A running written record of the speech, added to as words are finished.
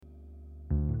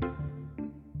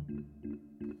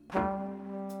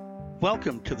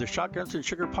Welcome to the Shotguns and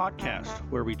Sugar podcast,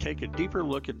 where we take a deeper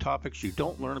look at topics you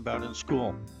don't learn about in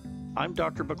school. I'm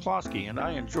Dr. Buklosky, and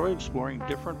I enjoy exploring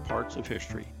different parts of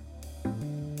history.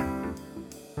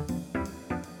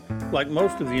 Like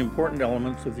most of the important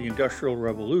elements of the Industrial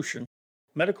Revolution,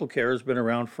 medical care has been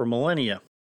around for millennia.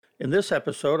 In this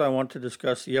episode, I want to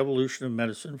discuss the evolution of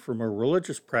medicine from a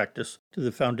religious practice to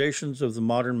the foundations of the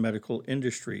modern medical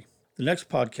industry. The next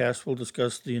podcast will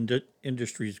discuss the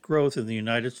industry's growth in the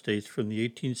United States from the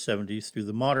 1870s through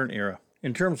the modern era.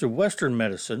 In terms of Western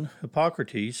medicine,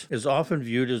 Hippocrates is often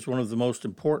viewed as one of the most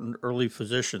important early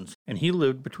physicians, and he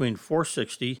lived between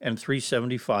 460 and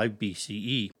 375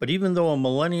 BCE. But even though a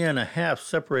millennia and a half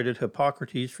separated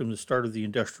Hippocrates from the start of the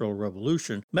Industrial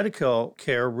Revolution, medical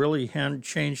care really hadn't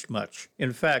changed much.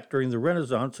 In fact, during the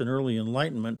Renaissance and early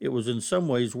Enlightenment, it was in some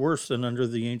ways worse than under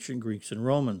the ancient Greeks and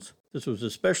Romans. This was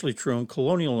especially true in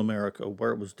colonial America,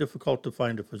 where it was difficult to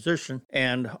find a physician,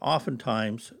 and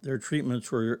oftentimes their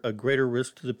treatments were a greater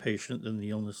risk to the patient than the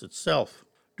illness itself.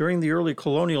 During the early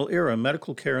colonial era,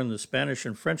 medical care in the Spanish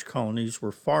and French colonies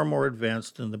were far more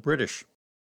advanced than the British.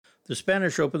 The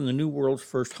Spanish opened the New World's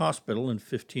first hospital in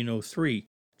 1503,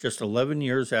 just 11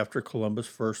 years after Columbus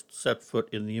first set foot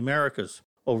in the Americas.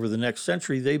 Over the next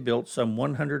century, they built some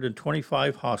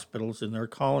 125 hospitals in their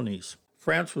colonies.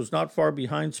 France was not far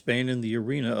behind Spain in the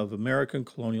arena of American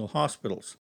colonial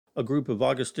hospitals. A group of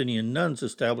Augustinian nuns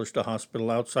established a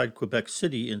hospital outside Quebec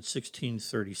City in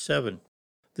 1637.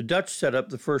 The Dutch set up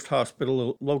the first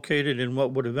hospital located in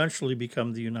what would eventually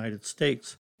become the United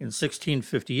States. In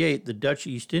 1658, the Dutch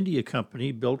East India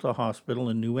Company built a hospital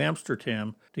in New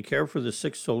Amsterdam to care for the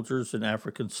sick soldiers and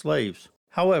African slaves.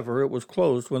 However, it was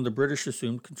closed when the British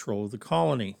assumed control of the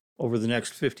colony. Over the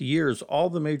next 50 years,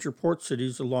 all the major port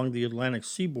cities along the Atlantic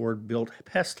seaboard built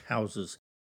pest houses,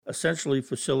 essentially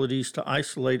facilities to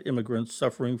isolate immigrants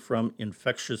suffering from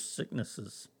infectious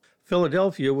sicknesses.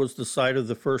 Philadelphia was the site of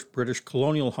the first British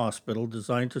colonial hospital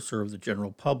designed to serve the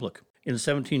general public. In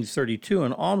 1732,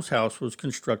 an almshouse was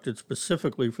constructed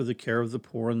specifically for the care of the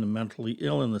poor and the mentally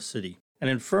ill in the city. An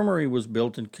infirmary was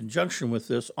built in conjunction with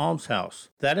this almshouse.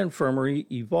 That infirmary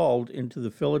evolved into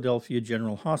the Philadelphia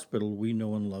General Hospital we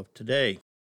know and love today.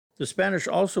 The Spanish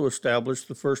also established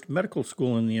the first medical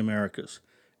school in the Americas.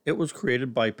 It was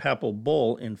created by Papal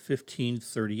Bull in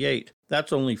 1538.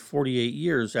 That's only 48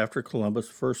 years after Columbus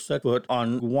first set foot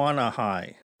on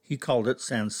Guanahai. He called it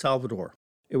San Salvador.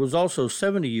 It was also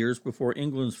 70 years before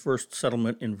England's first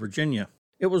settlement in Virginia.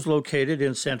 It was located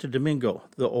in Santo Domingo,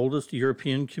 the oldest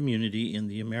European community in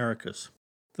the Americas.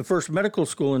 The first medical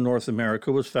school in North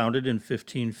America was founded in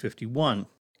 1551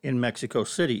 in Mexico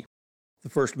City. The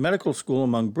first medical school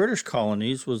among British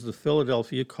colonies was the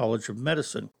Philadelphia College of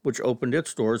Medicine, which opened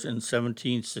its doors in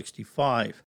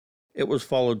 1765. It was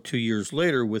followed 2 years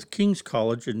later with King's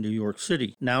College in New York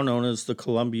City, now known as the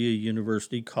Columbia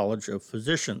University College of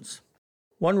Physicians.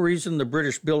 One reason the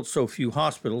British built so few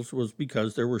hospitals was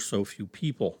because there were so few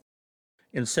people.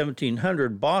 In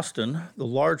 1700, Boston, the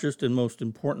largest and most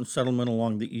important settlement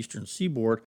along the eastern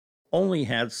seaboard, only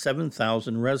had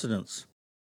 7,000 residents.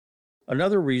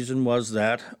 Another reason was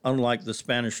that, unlike the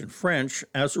Spanish and French,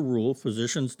 as a rule,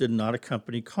 physicians did not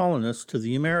accompany colonists to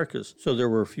the Americas, so there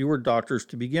were fewer doctors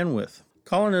to begin with.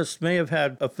 Colonists may have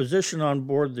had a physician on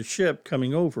board the ship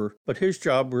coming over, but his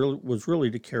job was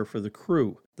really to care for the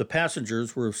crew. The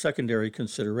passengers were of secondary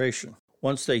consideration.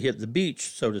 Once they hit the beach,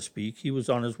 so to speak, he was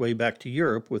on his way back to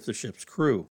Europe with the ship's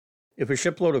crew. If a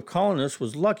shipload of colonists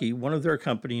was lucky, one of their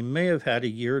company may have had a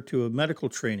year or two of medical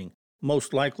training,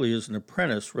 most likely as an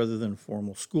apprentice rather than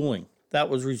formal schooling. That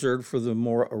was reserved for the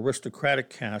more aristocratic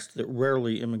caste that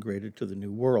rarely immigrated to the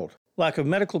New World. Lack of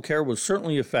medical care was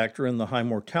certainly a factor in the high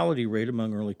mortality rate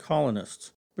among early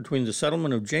colonists. Between the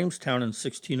settlement of Jamestown in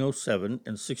 1607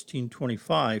 and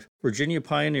 1625, Virginia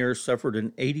pioneers suffered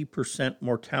an 80%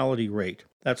 mortality rate.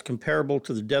 That's comparable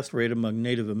to the death rate among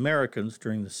Native Americans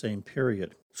during the same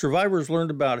period. Survivors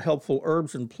learned about helpful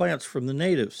herbs and plants from the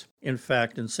natives. In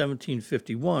fact, in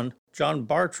 1751, John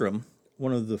Bartram,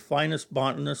 one of the finest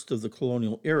botanists of the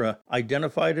colonial era,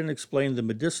 identified and explained the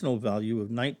medicinal value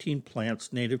of 19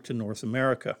 plants native to North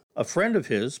America. A friend of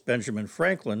his, Benjamin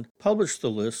Franklin, published the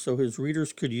list so his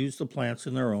readers could use the plants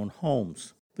in their own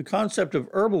homes. The concept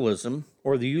of herbalism,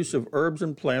 or the use of herbs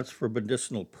and plants for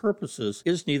medicinal purposes,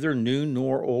 is neither new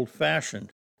nor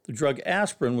old-fashioned. The drug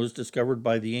aspirin was discovered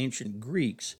by the ancient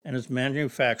Greeks and is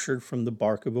manufactured from the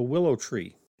bark of a willow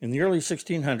tree. In the early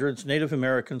 1600s, Native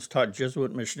Americans taught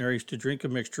Jesuit missionaries to drink a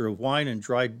mixture of wine and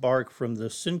dried bark from the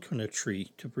cinchona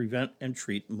tree to prevent and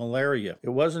treat malaria.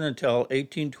 It wasn't until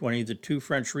 1820 that two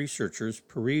French researchers,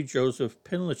 Pierre-Joseph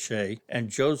Pinlichet and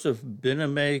Joseph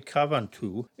Bename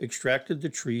Caventou, extracted the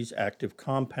tree's active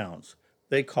compounds.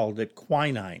 They called it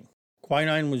quinine.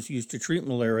 Quinine was used to treat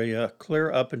malaria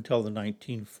clear up until the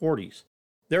 1940s.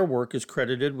 Their work is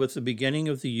credited with the beginning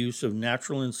of the use of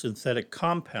natural and synthetic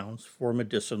compounds for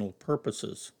medicinal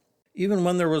purposes. Even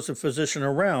when there was a physician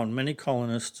around, many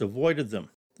colonists avoided them.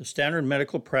 The standard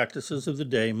medical practices of the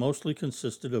day mostly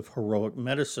consisted of heroic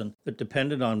medicine that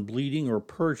depended on bleeding or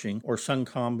purging or some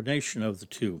combination of the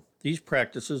two. These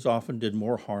practices often did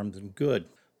more harm than good.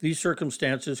 These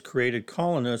circumstances created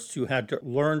colonists who had to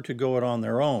learn to go it on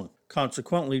their own.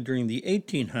 Consequently, during the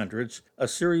 1800s, a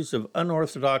series of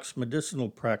unorthodox medicinal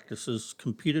practices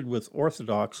competed with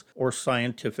orthodox or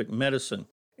scientific medicine.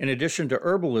 In addition to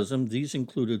herbalism, these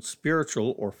included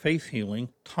spiritual or faith healing,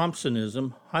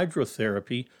 Thompsonism,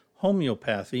 hydrotherapy,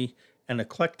 homeopathy, and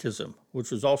eclecticism, which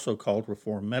was also called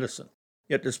reform medicine.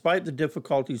 Yet despite the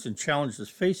difficulties and challenges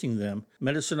facing them,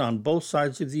 medicine on both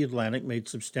sides of the Atlantic made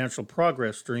substantial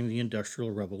progress during the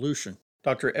Industrial Revolution.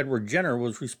 Dr. Edward Jenner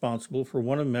was responsible for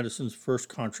one of medicine's first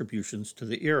contributions to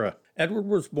the era. Edward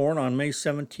was born on May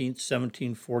 17,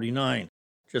 1749,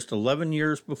 just 11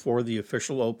 years before the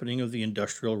official opening of the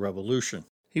Industrial Revolution.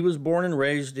 He was born and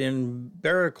raised in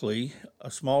Berkeley,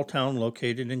 a small town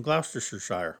located in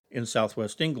Gloucestershire, in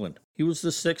southwest England. He was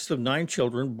the sixth of 9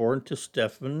 children born to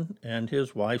Stephen and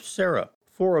his wife Sarah,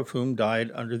 4 of whom died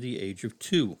under the age of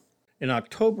 2. In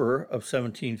October of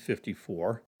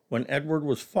 1754, when Edward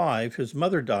was 5, his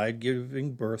mother died,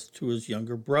 giving birth to his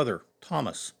younger brother,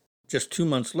 Thomas. Just 2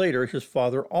 months later, his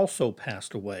father also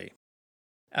passed away.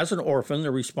 As an orphan,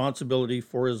 the responsibility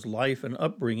for his life and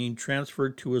upbringing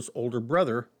transferred to his older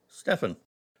brother, Stephen.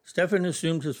 Stephen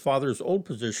assumed his father's old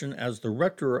position as the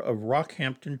rector of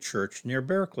Rockhampton Church near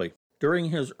Berkeley.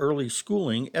 During his early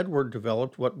schooling, Edward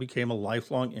developed what became a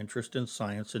lifelong interest in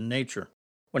science and nature.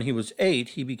 When he was 8,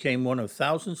 he became one of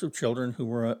thousands of children who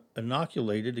were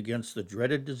inoculated against the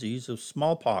dreaded disease of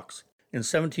smallpox. In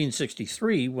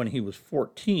 1763, when he was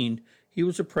 14, he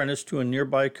was apprenticed to a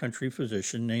nearby country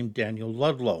physician named Daniel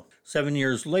Ludlow. 7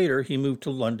 years later, he moved to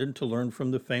London to learn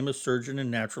from the famous surgeon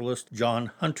and naturalist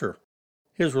John Hunter.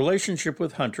 His relationship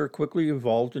with Hunter quickly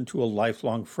evolved into a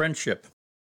lifelong friendship.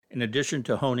 In addition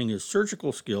to honing his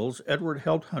surgical skills, Edward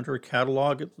helped Hunter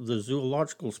catalog the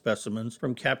zoological specimens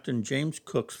from Captain James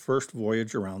Cook's first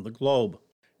voyage around the globe.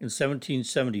 In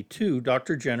 1772,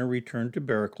 Dr. Jenner returned to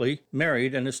Berkeley,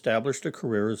 married, and established a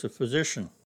career as a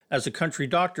physician. As a country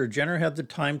doctor, Jenner had the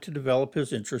time to develop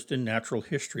his interest in natural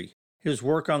history. His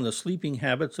work on the sleeping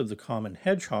habits of the common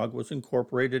hedgehog was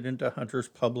incorporated into Hunter's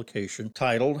publication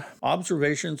titled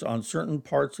Observations on Certain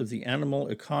Parts of the Animal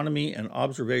Economy and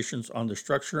Observations on the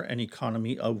Structure and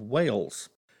Economy of Whales.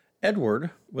 Edward,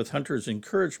 with Hunter's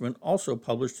encouragement, also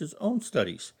published his own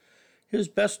studies. His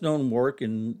best-known work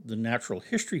in the natural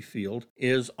history field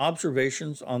is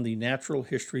Observations on the Natural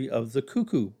History of the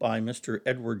Cuckoo by Mr.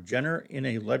 Edward Jenner in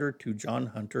a Letter to John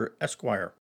Hunter,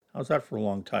 Esquire. How's that for a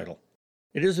long title?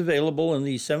 It is available in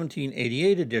the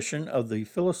 1788 edition of the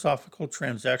Philosophical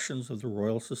Transactions of the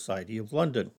Royal Society of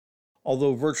London.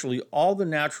 Although virtually all the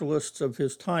naturalists of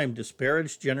his time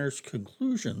disparaged Jenner's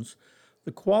conclusions,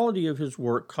 the quality of his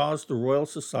work caused the Royal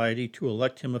Society to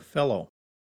elect him a fellow.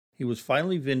 He was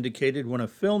finally vindicated when a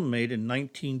film made in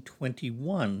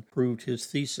 1921 proved his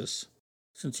thesis.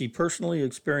 Since he personally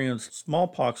experienced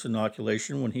smallpox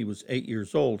inoculation when he was 8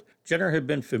 years old, Jenner had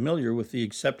been familiar with the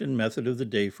accepted method of the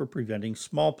day for preventing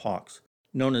smallpox.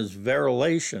 Known as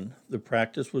variolation, the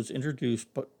practice was introduced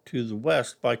to the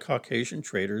West by Caucasian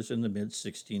traders in the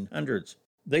mid-1600s.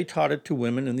 They taught it to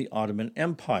women in the Ottoman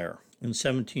Empire. In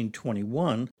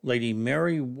 1721, Lady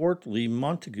Mary Wortley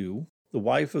Montagu, the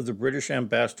wife of the British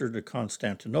ambassador to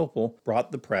Constantinople,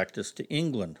 brought the practice to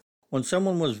England. When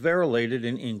someone was variolated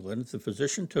in England, the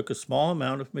physician took a small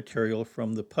amount of material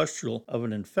from the pustule of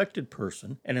an infected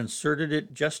person and inserted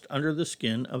it just under the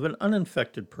skin of an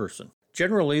uninfected person.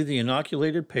 Generally, the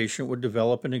inoculated patient would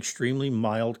develop an extremely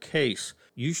mild case,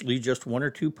 usually just 1 or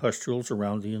 2 pustules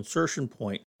around the insertion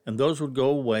point, and those would go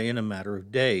away in a matter of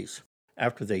days.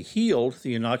 After they healed,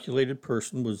 the inoculated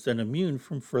person was then immune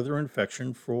from further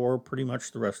infection for pretty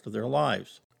much the rest of their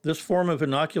lives. This form of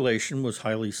inoculation was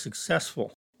highly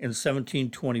successful. In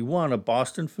 1721, a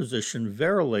Boston physician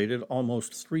variolated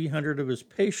almost 300 of his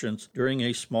patients during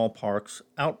a smallpox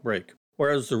outbreak.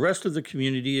 Whereas the rest of the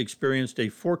community experienced a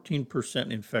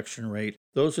 14% infection rate,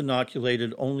 Those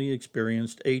inoculated only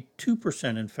experienced a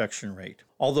 2% infection rate.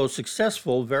 Although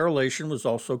successful, variolation was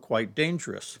also quite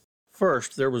dangerous.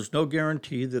 First, there was no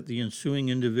guarantee that the ensuing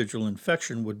individual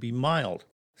infection would be mild.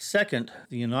 Second,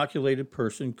 the inoculated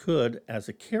person could, as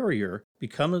a carrier,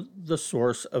 become the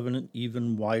source of an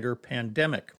even wider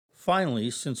pandemic. Finally,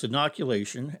 since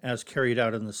inoculation, as carried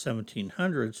out in the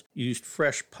 1700s, used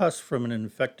fresh pus from an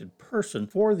infected person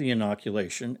for the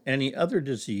inoculation, any other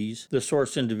disease the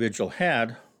source individual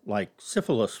had, like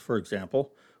syphilis, for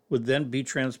example, would then be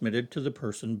transmitted to the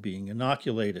person being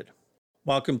inoculated.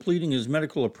 While completing his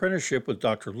medical apprenticeship with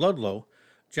Dr. Ludlow,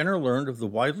 Jenner learned of the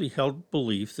widely held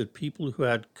belief that people who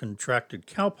had contracted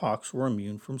cowpox were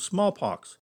immune from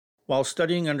smallpox. While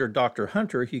studying under Dr.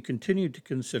 Hunter, he continued to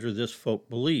consider this folk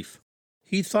belief.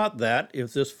 He thought that,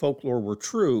 if this folklore were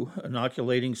true,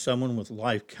 inoculating someone with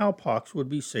live cowpox would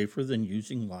be safer than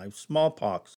using live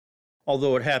smallpox.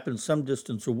 Although it happened some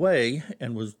distance away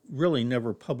and was really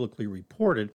never publicly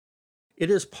reported, it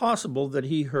is possible that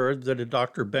he heard that a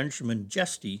Dr. Benjamin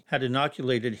Jesty had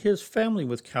inoculated his family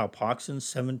with cowpox in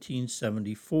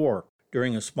 1774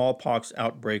 during a smallpox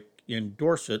outbreak in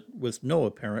Dorset with no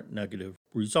apparent negative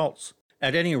results.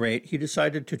 At any rate, he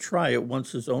decided to try it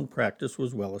once his own practice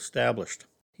was well established.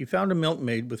 He found a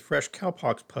milkmaid with fresh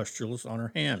cowpox pustules on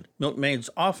her hand. Milkmaids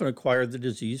often acquired the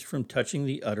disease from touching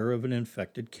the udder of an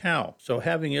infected cow, so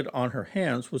having it on her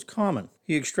hands was common.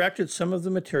 He extracted some of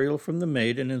the material from the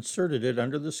maid and inserted it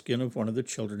under the skin of one of the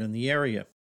children in the area.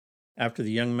 After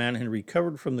the young man had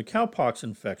recovered from the cowpox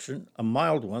infection, a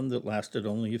mild one that lasted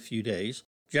only a few days,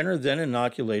 Jenner then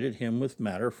inoculated him with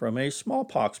matter from a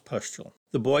smallpox pustule.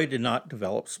 The boy did not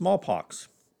develop smallpox.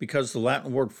 Because the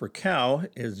Latin word for cow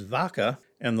is vacca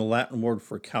and the Latin word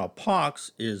for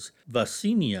cowpox is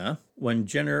vaccinia, when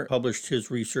Jenner published his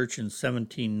research in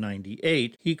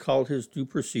 1798, he called his new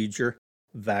procedure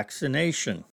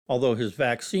vaccination. Although his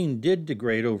vaccine did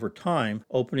degrade over time,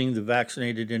 opening the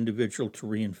vaccinated individual to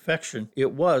reinfection,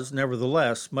 it was,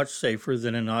 nevertheless, much safer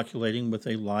than inoculating with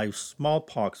a live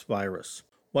smallpox virus.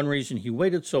 One reason he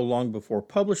waited so long before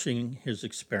publishing his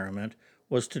experiment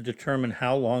was to determine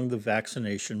how long the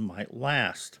vaccination might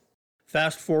last.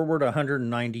 Fast forward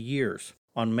 190 years.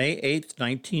 On May 8,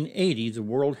 1980, the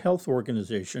World Health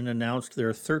Organization announced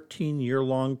their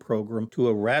 13-year-long program to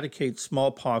eradicate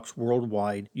smallpox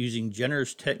worldwide using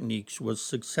Jenner's techniques was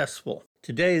successful.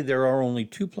 Today, there are only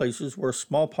 2 places where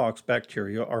smallpox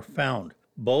bacteria are found.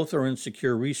 Both are in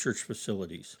secure research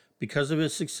facilities. Because of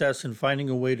his success in finding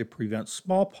a way to prevent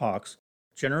smallpox,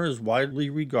 Jenner is widely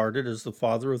regarded as the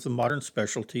father of the modern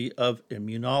specialty of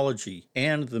immunology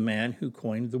and the man who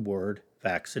coined the word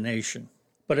vaccination.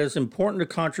 But as important a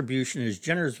contribution as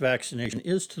Jenner's vaccination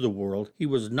is to the world, he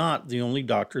was not the only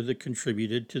doctor that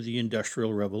contributed to the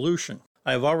Industrial Revolution.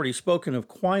 I have already spoken of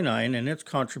quinine and its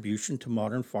contribution to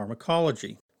modern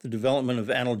pharmacology. The development of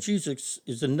analgesics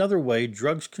is another way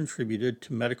drugs contributed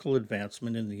to medical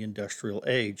advancement in the industrial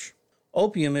age.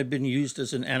 Opium had been used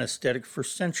as an anesthetic for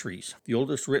centuries. The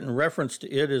oldest written reference to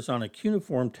it is on a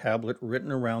cuneiform tablet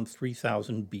written around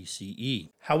 3000 BCE.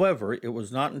 However, it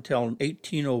was not until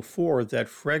 1804 that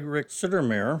Friedrich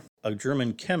Sudermayer, a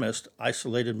German chemist,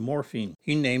 isolated morphine.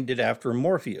 He named it after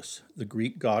Morpheus, the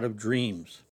Greek god of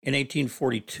dreams. In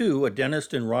 1842, a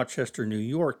dentist in Rochester, New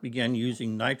York, began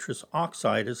using nitrous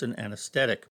oxide as an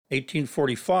anesthetic.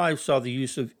 1845 saw the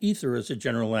use of ether as a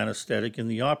general anesthetic in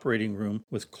the operating room,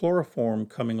 with chloroform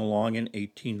coming along in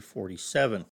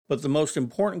 1847. But the most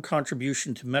important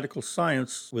contribution to medical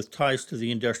science with ties to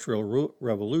the Industrial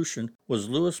Revolution was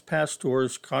Louis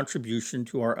Pasteur's contribution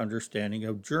to our understanding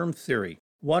of germ theory.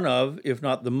 One of, if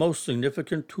not the most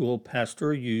significant tool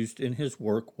Pasteur used in his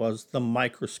work was the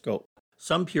microscope.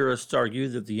 Some purists argue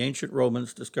that the ancient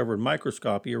Romans discovered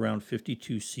microscopy around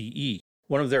 52 CE.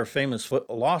 One of their famous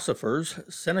philosophers,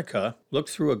 Seneca, looked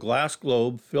through a glass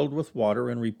globe filled with water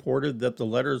and reported that the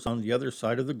letters on the other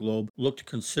side of the globe looked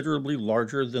considerably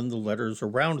larger than the letters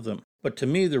around them. But to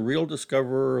me, the real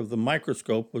discoverer of the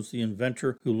microscope was the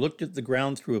inventor who looked at the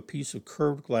ground through a piece of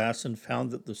curved glass and found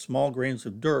that the small grains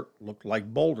of dirt looked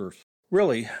like boulders.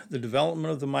 Really, the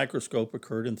development of the microscope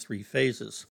occurred in 3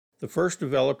 phases. The first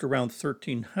developed around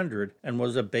 1300 and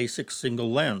was a basic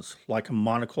single lens, like a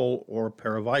monocle or a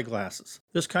pair of eyeglasses.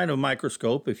 This kind of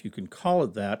microscope, if you can call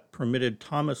it that, permitted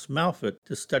Thomas Malfit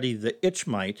to study the itch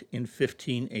mite in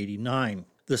 1589.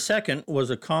 The second was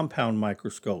a compound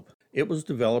microscope. It was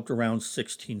developed around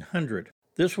 1600.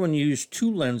 This one used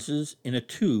 2 lenses in a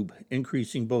tube,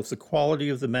 increasing both the quality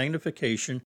of the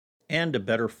magnification and a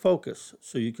better focus,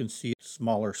 so you can see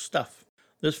smaller stuff.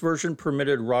 This version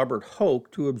permitted Robert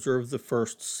Hoke to observe the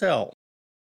first cell.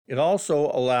 It also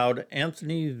allowed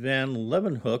Anthony van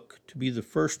Leeuwenhoek to be the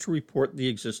first to report the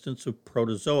existence of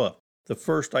protozoa, the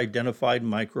first identified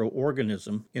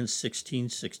microorganism, in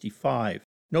 1665.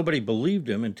 Nobody believed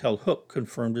him until Hooke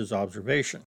confirmed his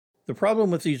observation. The problem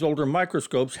with these older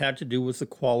microscopes had to do with the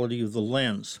quality of the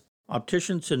lens.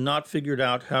 Opticians had not figured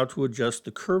out how to adjust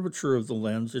the curvature of the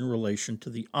lens in relation to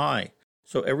the eye,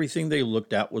 so everything they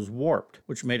looked at was warped,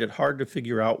 which made it hard to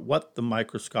figure out what the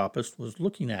microscopist was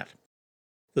looking at.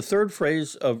 The third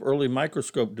phase of early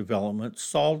microscope development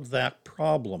solved that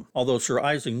problem. Although Sir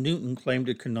Isaac Newton claimed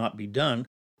it could not be done,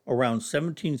 around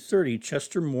 1730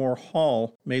 Chester Moore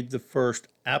Hall made the first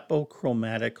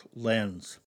apochromatic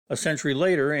lens. A century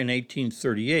later, in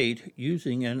 1838,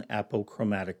 using an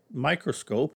apochromatic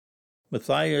microscope,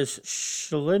 Matthias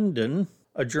Schlinden,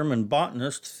 a German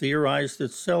botanist, theorized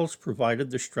that cells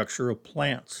provided the structure of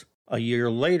plants. A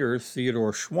year later,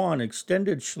 Theodor Schwann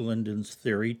extended Schlinden's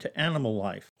theory to animal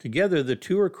life. Together, the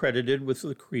two are credited with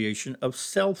the creation of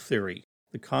cell theory,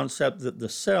 the concept that the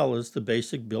cell is the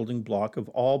basic building block of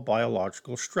all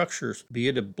biological structures, be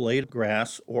it a blade of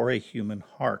grass or a human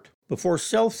heart. Before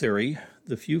cell theory,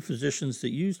 the few physicians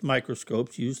that used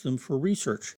microscopes used them for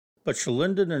research. But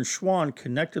Schlinden and Schwann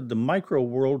connected the micro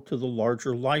world to the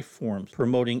larger life forms,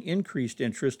 promoting increased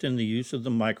interest in the use of the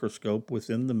microscope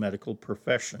within the medical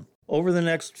profession. Over the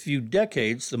next few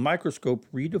decades, the microscope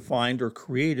redefined or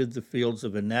created the fields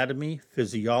of anatomy,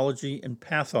 physiology, and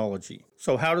pathology.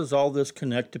 So how does all this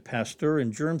connect to Pasteur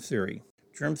and germ theory?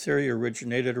 Germ theory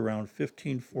originated around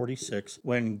 1546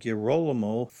 when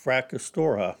Girolamo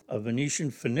Fracastora, a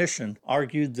Venetian physician,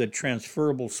 argued that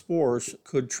transferable spores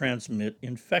could transmit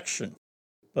infection.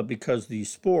 But because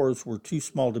these spores were too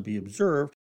small to be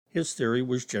observed, his theory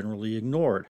was generally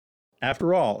ignored.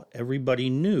 After all, everybody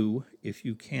knew if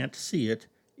you can't see it,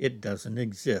 it doesn't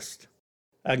exist.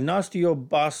 Agnostio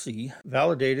Bassi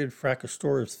validated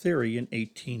Fracastora's theory in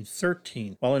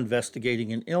 1813 while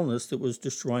investigating an illness that was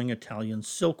destroying Italian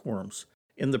silkworms.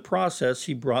 In the process,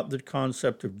 he brought the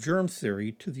concept of germ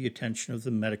theory to the attention of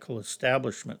the medical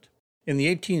establishment. In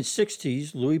the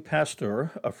 1860s, Louis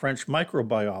Pasteur, a French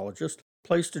microbiologist,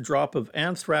 placed a drop of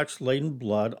anthrax-laden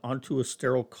blood onto a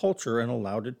sterile culture and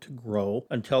allowed it to grow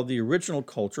until the original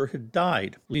culture had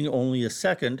died, leaving only a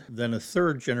second, then a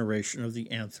third generation of the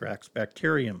anthrax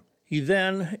bacterium. He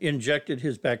then injected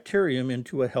his bacterium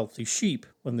into a healthy sheep.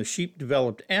 When the sheep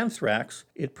developed anthrax,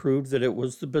 it proved that it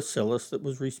was the bacillus that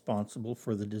was responsible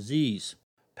for the disease.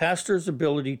 Pasteur's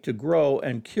ability to grow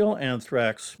and kill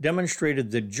anthrax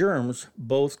demonstrated that germs,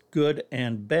 both good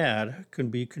and bad, can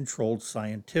be controlled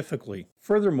scientifically.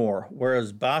 Furthermore,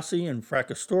 whereas Bassi and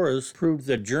Fracastora proved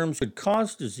that germs could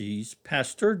cause disease,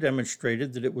 Pasteur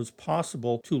demonstrated that it was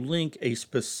possible to link a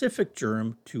specific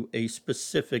germ to a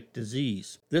specific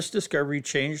disease. This discovery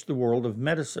changed the world of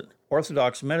medicine.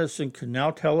 Orthodox medicine could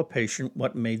now tell a patient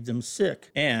what made them sick,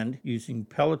 and, using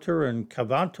Pelletier and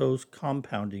Cavanto's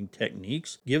compounding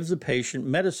techniques, give the patient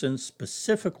medicine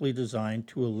specifically designed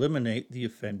to eliminate the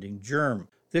offending germ.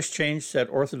 This change set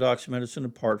Orthodox medicine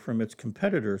apart from its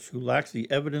competitors, who lacked the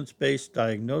evidence-based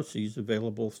diagnoses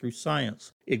available through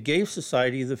science. It gave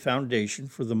society the foundation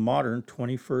for the modern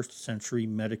 21st century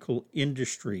medical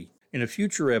industry. In a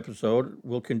future episode,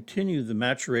 we'll continue the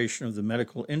maturation of the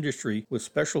medical industry with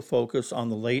special focus on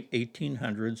the late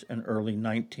 1800s and early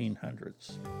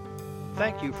 1900s.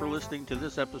 Thank you for listening to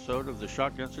this episode of the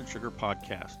Shotguns and Sugar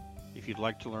podcast. If you'd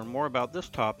like to learn more about this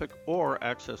topic or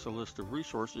access a list of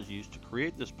resources used to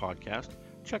create this podcast,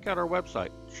 check out our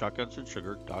website,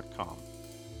 shotgunsandsugar.com.